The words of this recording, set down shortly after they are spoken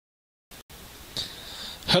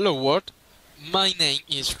Hello world, my name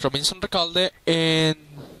is Robinson Recalde and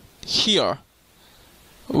here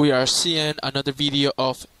we are seeing another video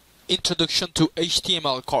of Introduction to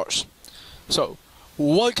HTML course. So,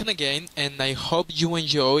 welcome again and I hope you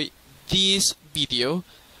enjoy this video,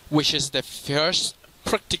 which is the first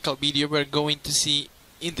practical video we're going to see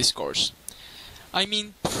in this course. I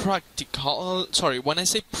mean practical, when I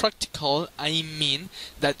say practical, I mean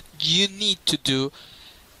that you need to do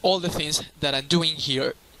all the things that I'm doing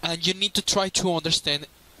here and you need to try to understand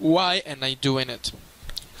why am I doing it,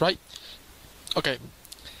 right? Okay,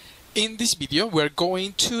 in this video we're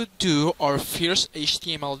going to do our first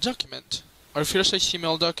HTML document. Our first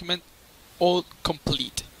HTML document all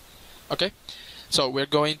complete, okay? So we're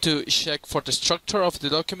going to check for the structure of the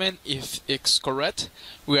document if it's correct.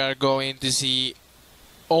 We are going to see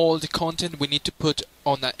all the content we need to put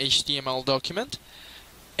on an HTML document,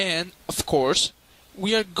 and of course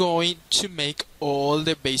we are going to make all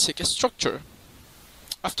the basic structure.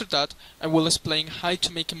 After that, I will explain how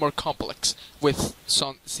to make it more complex with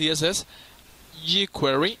some CSS,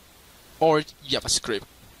 jQuery, or JavaScript.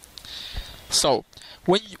 So,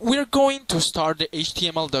 when we're going to start the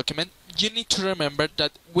HTML document, you need to remember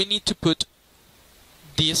that we need to put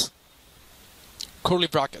these curly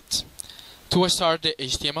brackets to start the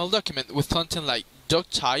HTML document with something like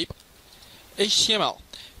doctype HTML.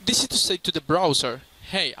 This is to say to the browser,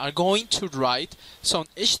 hey, I'm going to write some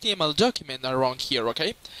HTML document around here,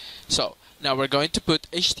 okay? So, now we're going to put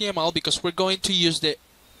HTML because we're going to use the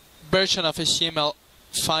version of HTML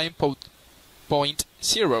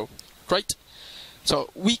 5.0, right? So,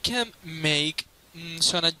 we can make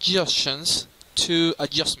some adjustment to the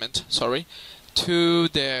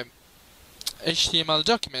HTML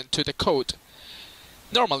document, to the code.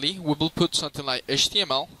 Normally, we will put something like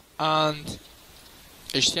HTML and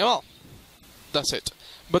HTML. That's it.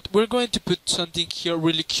 But we're going to put something here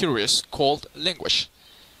really curious called language,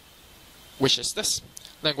 which is this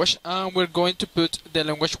language, and we're going to put the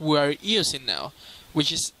language we are using now,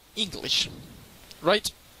 which is English,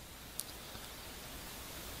 right?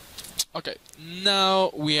 Okay,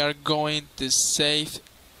 now we are going to save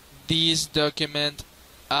this document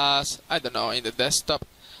as, I don't know, in the desktop,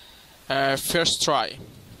 first try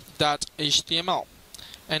 .html.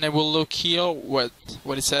 And I will look here what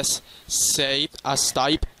it says save as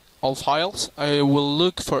type all files. I will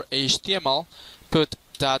look for HTML, put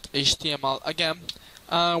that HTML again,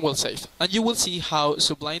 and we'll save. And you will see how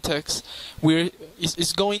Sublime Text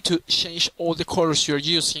is going to change all the colors you're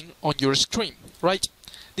using on your screen, right?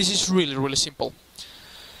 This is really simple.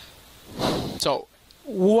 So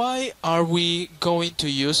why are we going to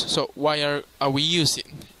use? So why are we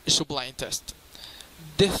using Sublime Text?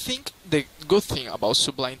 The good thing about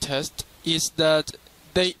Sublime Text is that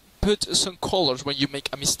they put some colors when you make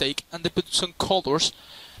a mistake, and they put some colors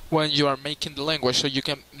when you are making the language, so you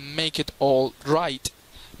can make it all right,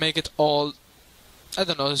 make it all, I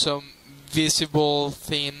don't know, some visible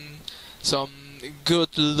thing, some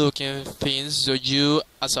good looking things, so you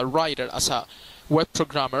as a writer, as a web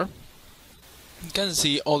programmer, can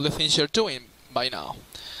see all the things you're doing by now.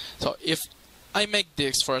 So if I make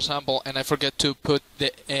this, for example, and I forget to put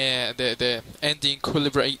the ending curly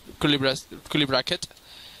bracket,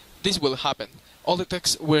 this will happen. All the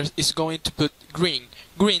text is going to put green.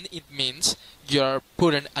 Green, it means you're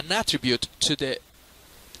putting an attribute to the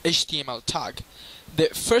HTML tag.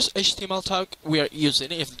 The first HTML tag we are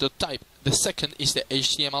using is the type. The second is the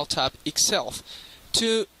HTML tag itself.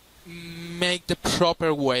 To make the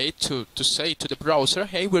proper way to say to the browser,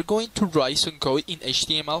 hey, we're going to write some code in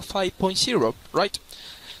HTML 5.0, right?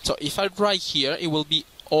 So if I write here, it will be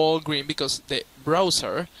all green because the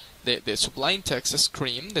browser, the Sublime Text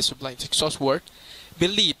screen, the Sublime Text software,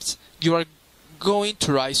 believes you are going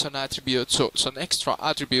to write some attribute, so some extra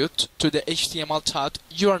attribute to the HTML tag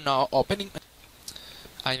you are now opening.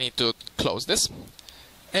 I need to close this,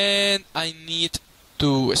 and I need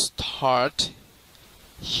to start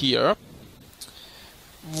here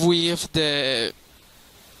with the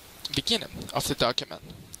beginning of the document.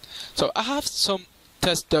 So I have some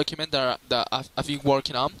test document that I've been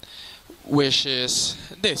working on, which is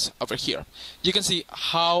this over here. You can see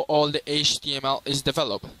how all the HTML is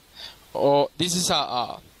developed. Or this is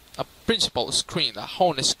a principal screen, a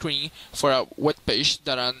home screen for a web page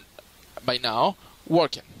that I'm by now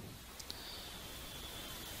working.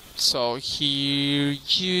 So here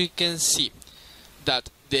you can see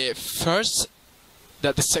that the third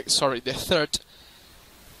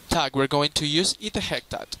tag we're going to use is the head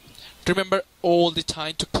tag. Remember all the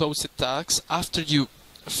time to close the tags after you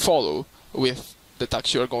follow with the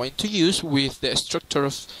tags you are going to use with the structure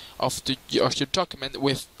of your document,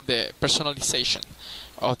 with the personalization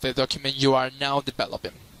of the document you are now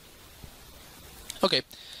developing. Okay,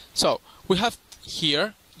 so we have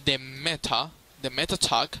here the meta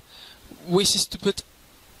tag, which is to put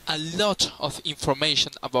a lot of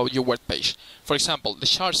information about your web page. For example, the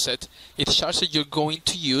chart set, it's chart set you're going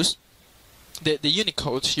to use, the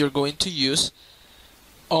Unicode you're going to use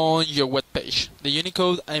on your web page. The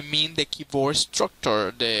Unicode, I mean the keyboard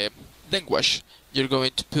structure, the language you're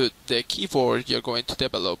going to put, the keyboard you're going to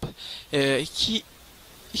develop.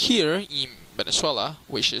 Here in Venezuela,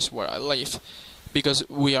 which is where I live, because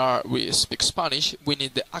we speak Spanish, we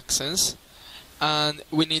need the accents, and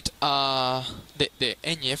we need the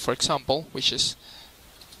ñ, for example, which is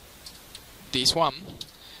this one,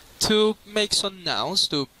 to make some nouns,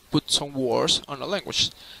 to put some words on a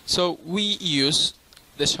language. So we use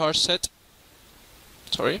the chart set,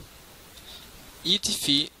 UTF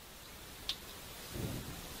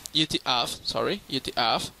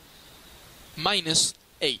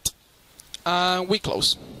 -8, and we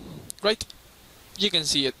close, right? You can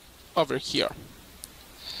see it over here.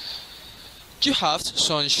 You have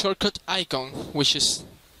some shortcut icon, which is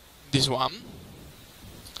this one,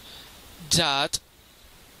 that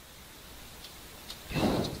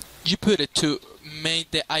you put it to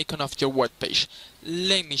make the icon of your web page.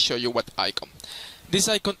 Let me show you what icon. This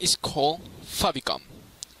icon is called favicon,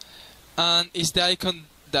 and it's the icon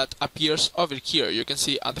that appears over here. You can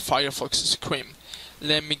see at the Firefox screen.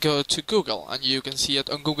 Let me go to Google, and you can see it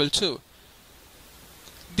on Google too.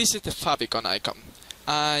 This is the favicon icon,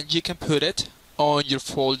 and you can put it on your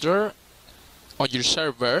folder, on your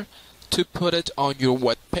server, to put it on your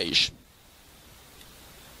web page.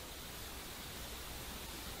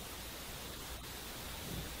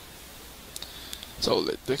 So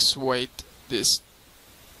let's wait. This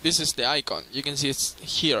is the icon. You can see it's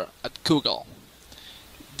here at Google.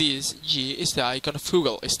 This G is the icon of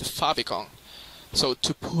Google. It's the favicon. So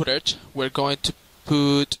to put it, we're going to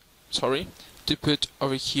put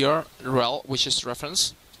over here rel, which is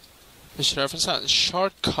reference, and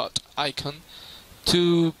shortcut icon,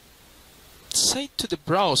 to say to the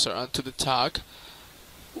browser and to the tag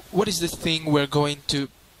what is the thing we're going to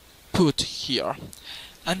put here,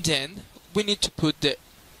 and then we need to put the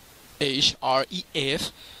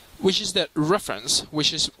href, which is the reference,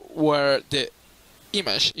 which is where the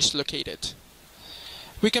image is located.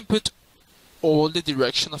 We can put all the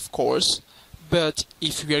direction, of course, but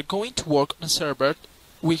if we are going to work on a server,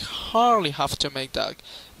 we hardly have to make that,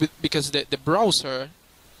 because the browser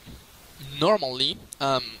normally,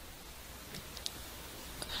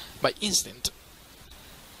 by instinct,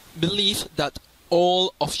 believe that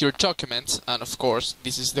all of your documents, and of course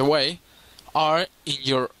this is the way, are in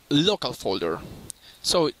your local folder.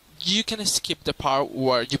 So you can skip the part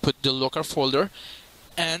where you put the local folder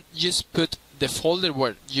and just put the folder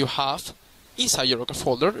where you have inside your local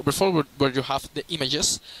folder, the folder where you have the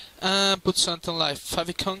images, and put something like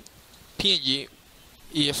favicon png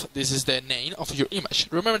if this is the name of your image.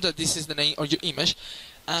 Remember that this is the name of your image,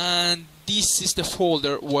 and this is the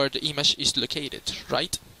folder where the image is located,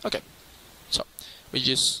 right? Okay, so we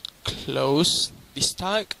just close this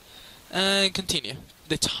tag and continue.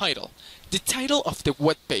 The title. The title of the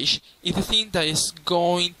web page is the thing that is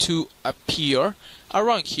going to appear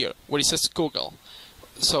around here where it says Google.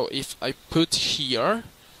 So if I put here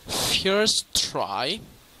first try,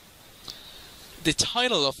 the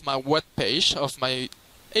title of my web page, of my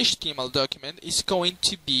HTML document, is going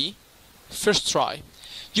to be first try.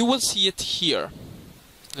 You will see it here.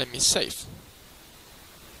 Let me save.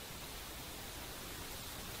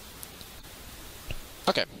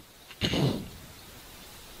 Okay.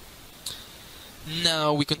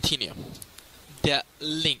 Now we continue. The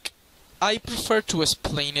link. I prefer to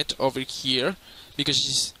explain it over here because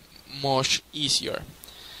it's much easier.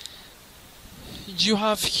 You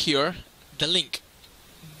have here the link.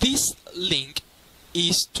 This link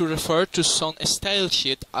is to refer to some style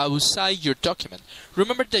sheet outside your document.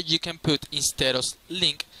 Remember that you can put, instead of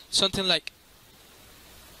link, something like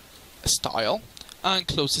style, and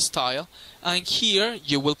close the style, and here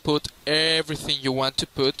you will put everything you want to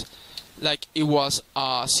put, like it was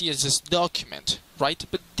a CSS document, right?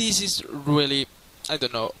 But this is really, I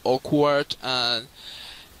don't know, awkward and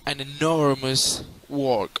an enormous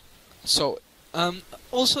work. So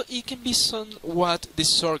also it can be somewhat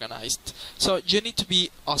disorganized. So you need to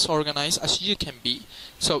be as organized as you can be.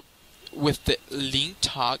 So with the link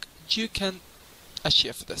tag you can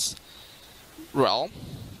achieve this. Rel,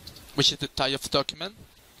 which is the type of document,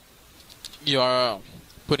 you are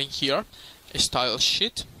putting here a style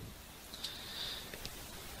sheet.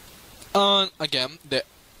 and again the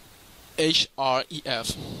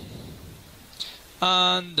href.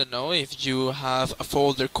 And I don't know, if you have a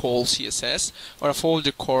folder called CSS or a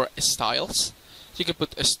folder called styles, you can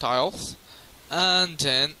put styles and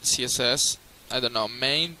then CSS, I don't know,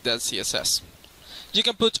 main.css. You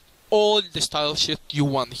can put all the style sheet you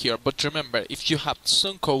want here, but remember, if you have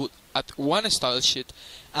some code at one style sheet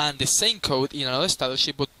and the same code in another style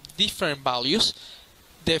sheet but different values,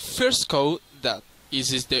 the first code that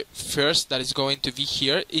is the first that is going to be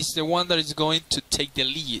here is the one that is going to take the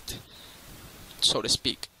lead, so to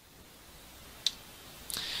speak.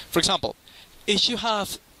 For example, if you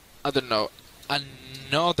have, I don't know,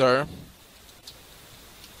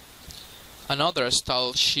 another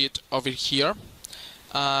style sheet over here,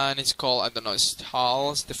 and it's called, I don't know,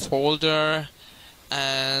 styles, the folder,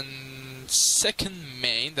 and second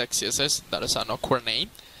main, that's CSS, that is an awkward name.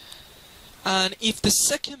 And if the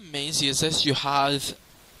second main CSS you have,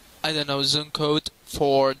 I don't know, some code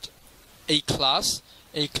for a class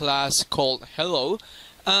called hello,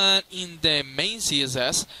 and in the main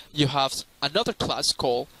CSS you have another class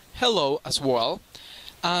called hello as well,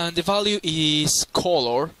 and the value is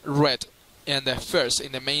color red in the first,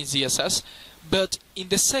 in the main CSS, but in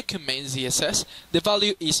the second main CSS the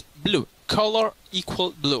value is blue, color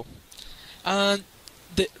equal blue, and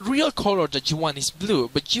the real color that you want is blue,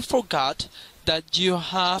 but you forgot that you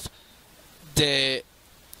have the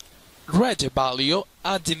red value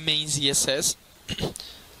at the main CSS.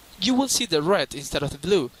 You will see the red instead of the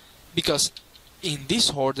blue, because in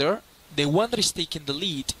this order the one that is taking the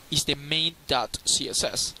lead is the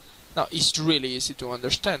main.css. Now it's really easy to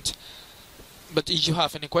understand, but if you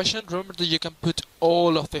have any question, remember that you can put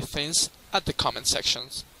all of the things at the comment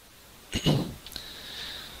sections.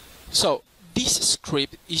 So this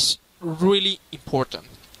script is really important.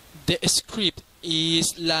 The script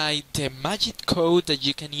is like the magic code that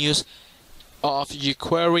you can use of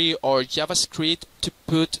jQuery or JavaScript to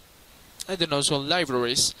put, I don't know, some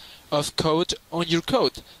libraries of code on your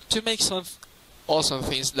code to make some awesome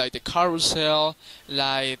things like the carousel,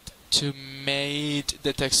 like to make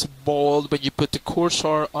the text bold when you put the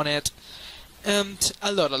cursor on it, and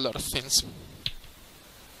a lot of things.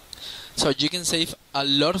 So you can save a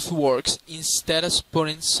lot of works instead of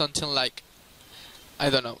putting something like, I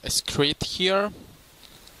don't know, a script here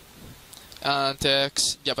and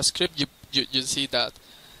text JavaScript. You see that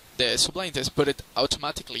the Sublime Text put it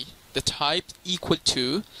automatically, the type equal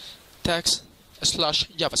to text /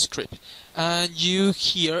 JavaScript, and you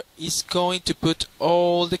here is going to put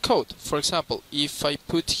all the code. For example, if I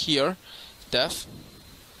put here def,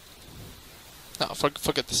 no,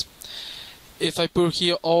 forget this. If I put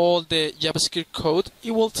here all the JavaScript code,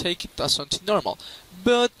 it will take it as something normal.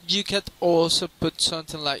 But you can also put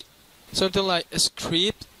something like a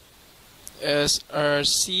script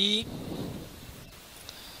src,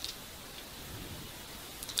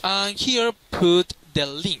 and here put the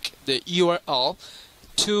link, the URL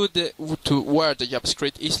to where the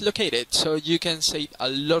JavaScript is located, so you can save a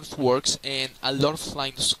lot of works and a lot of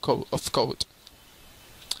lines of code.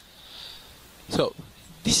 So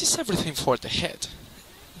this is everything for the head.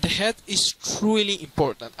 The head is truly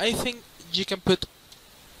important. I think you can put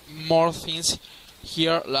more things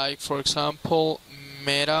here, like for example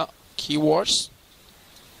meta keywords,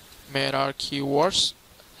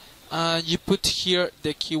 and you put here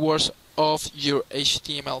the keywords of your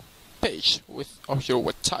HTML page of your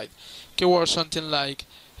website. Keywords something like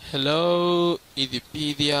hello,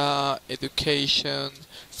 Edupedia, education,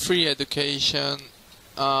 free education,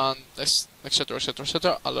 and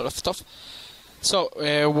etc, a lot of stuff. So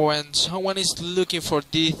when someone is looking for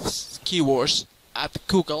these keywords at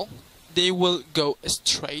Google, they will go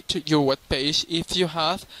straight to your web page if you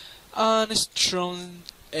have a strong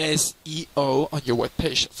SEO on your web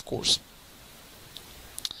page, of course.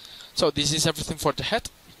 So this is everything for the head.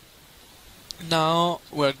 Now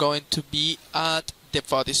we're going to be at the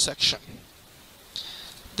body section.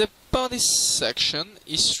 The body section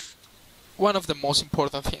is one of the most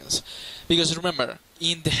important things, because remember,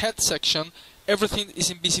 in the head section everything is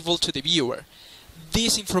invisible to the viewer.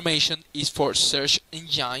 This information is for search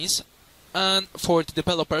engines and for the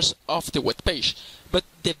developers of the web page, but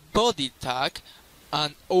the body tag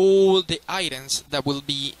and all the items that will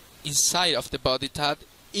be inside of the body tag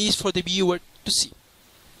is for the viewer to see.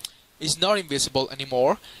 It's not invisible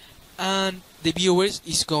anymore, and the viewer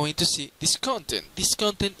is going to see this content. This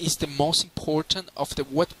content is the most important of the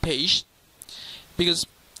web page, because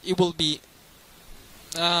it will be,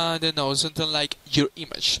 I don't know, something like your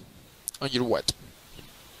image on your web.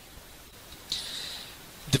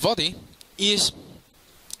 The body is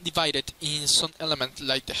divided in some element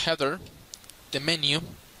like the header, the menu,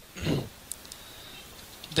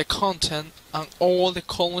 the content and all the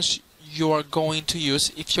columns you are going to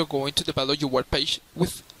use if you're going to develop your web page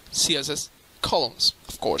with CSS columns,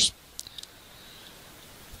 of course.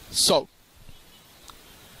 So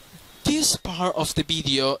this part of the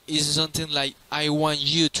video is something like I want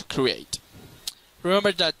you to create.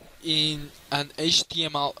 Remember that in an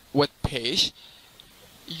HTML web page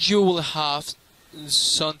you will have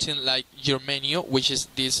something like your menu, which is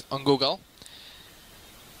this on Google.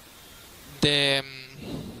 The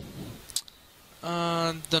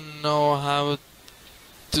I don't know how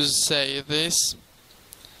to say this.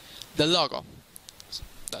 The logo.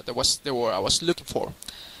 That was the word I was looking for.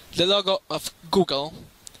 The logo of Google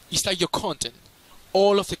is like your content,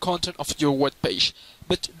 all of the content of your web page.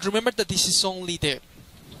 But remember that this is only the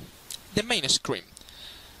main screen,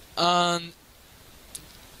 and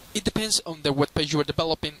it depends on the web page you are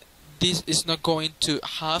developing. This is not going to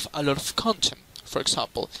have a lot of content, for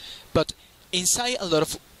example, but inside a lot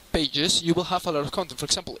of pages you will have a lot of content. For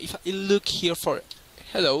example, if I look here for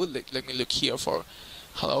hello, let me look here for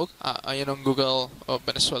hello. I am on Google,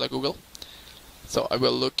 Venezuela Google, so I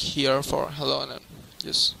will look here for hello and then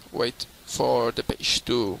just wait for the page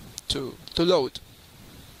to load.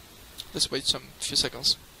 Let's wait some few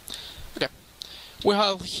seconds. Okay, we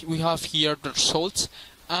have here the results,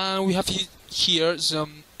 and we have here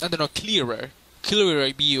some, I don't know, clearer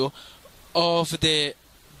view of the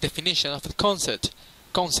definition of the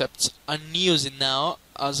concepts I'm using now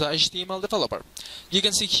as a HTML developer. You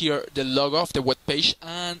can see here the logo of the web page,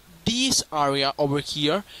 and this area over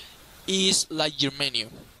here is like your menu,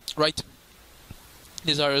 right?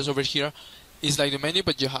 These areas over here is like the menu,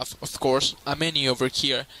 but you have, of course, a menu over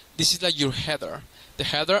here. This is like your header, the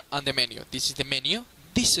header and the menu. This is the menu,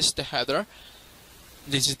 this is the header,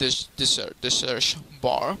 this is the search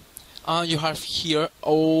bar, and you have here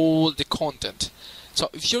all the content. So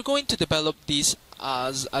if you're going to develop this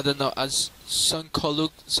as, I don't know, as some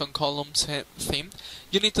columns theme,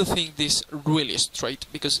 you need to think this really straight,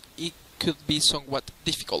 because it could be somewhat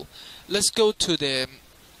difficult. Let's go to the,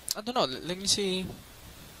 I don't know, let me see,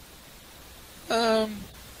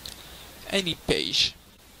 any page.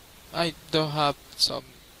 I don't have some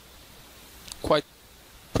quite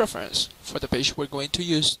preference for the page we're going to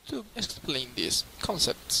use to explain these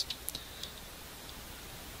concepts.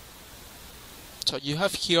 So you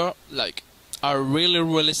have here like a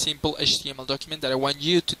really simple HTML document that I want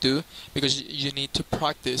you to do, because you need to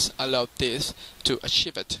practice a lot this to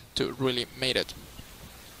achieve it, to really make it.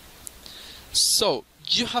 So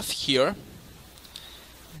you have here,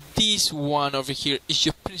 this one over here is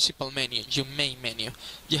your principal menu, your main menu.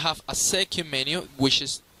 You have a second menu, which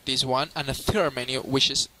is this one, and a third menu,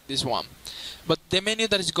 which is this one. But the menu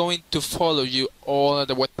that is going to follow you on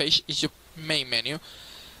the web page is your main menu.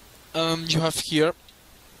 You have here,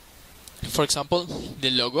 for example,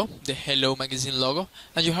 the logo, the Hello Magazine logo,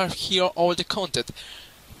 and you have here all the content.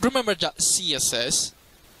 Remember that CSS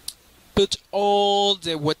put all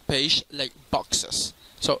the web page like boxes,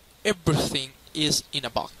 so everything is in a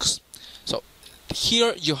box. So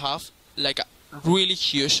here you have like a really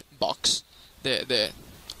huge box. The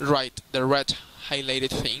red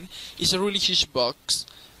highlighted thing is a really huge box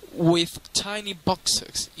with tiny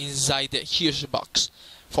boxes inside the huge box.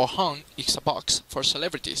 For hung, it's a box. For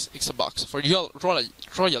celebrities, it's a box. For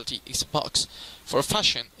royalty, it's a box. For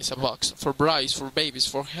fashion, it's a box. For brides, for babies,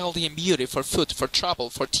 for healthy and beauty, for food, for travel,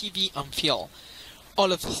 for TV and film.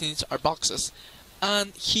 All of these things are boxes.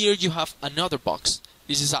 And here you have another box.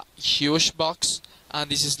 This is a huge box, and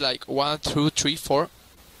this is like 1, 2, 3, 4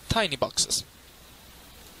 tiny boxes.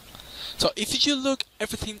 So if you look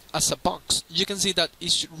everything as a box, you can see that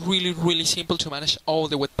it's really simple to manage all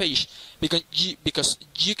the web page, because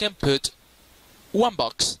you can put one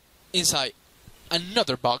box inside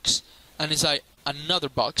another box and inside another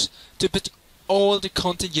box to put all the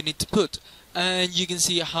content you need to put. And you can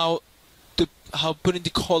see how putting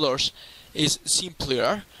the colors is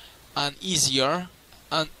simpler and easier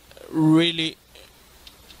and really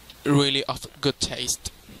of good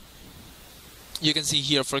taste. You can see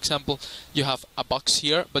here, for example, you have a box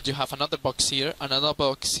here, but you have another box here, another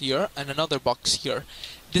box here, and another box here.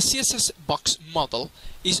 The CSS box model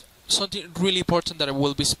is something really important that I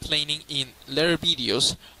will be explaining in later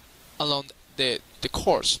videos along the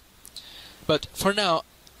course. But for now,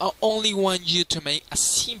 I only want you to make a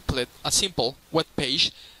simple web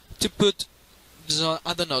page to put some,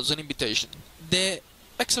 I don't know, some invitation. The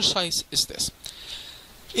exercise is this.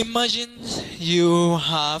 Imagine you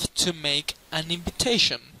have to make an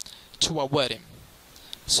invitation to a wedding.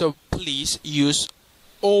 So please use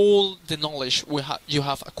all the knowledge you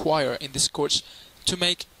have acquired in this course to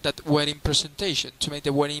make that wedding presentation, to make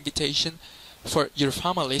the wedding invitation for your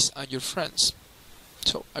families and your friends.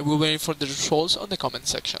 So I will wait for the results on the comment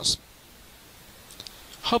sections.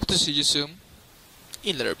 Hope to see you soon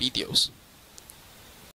in later videos.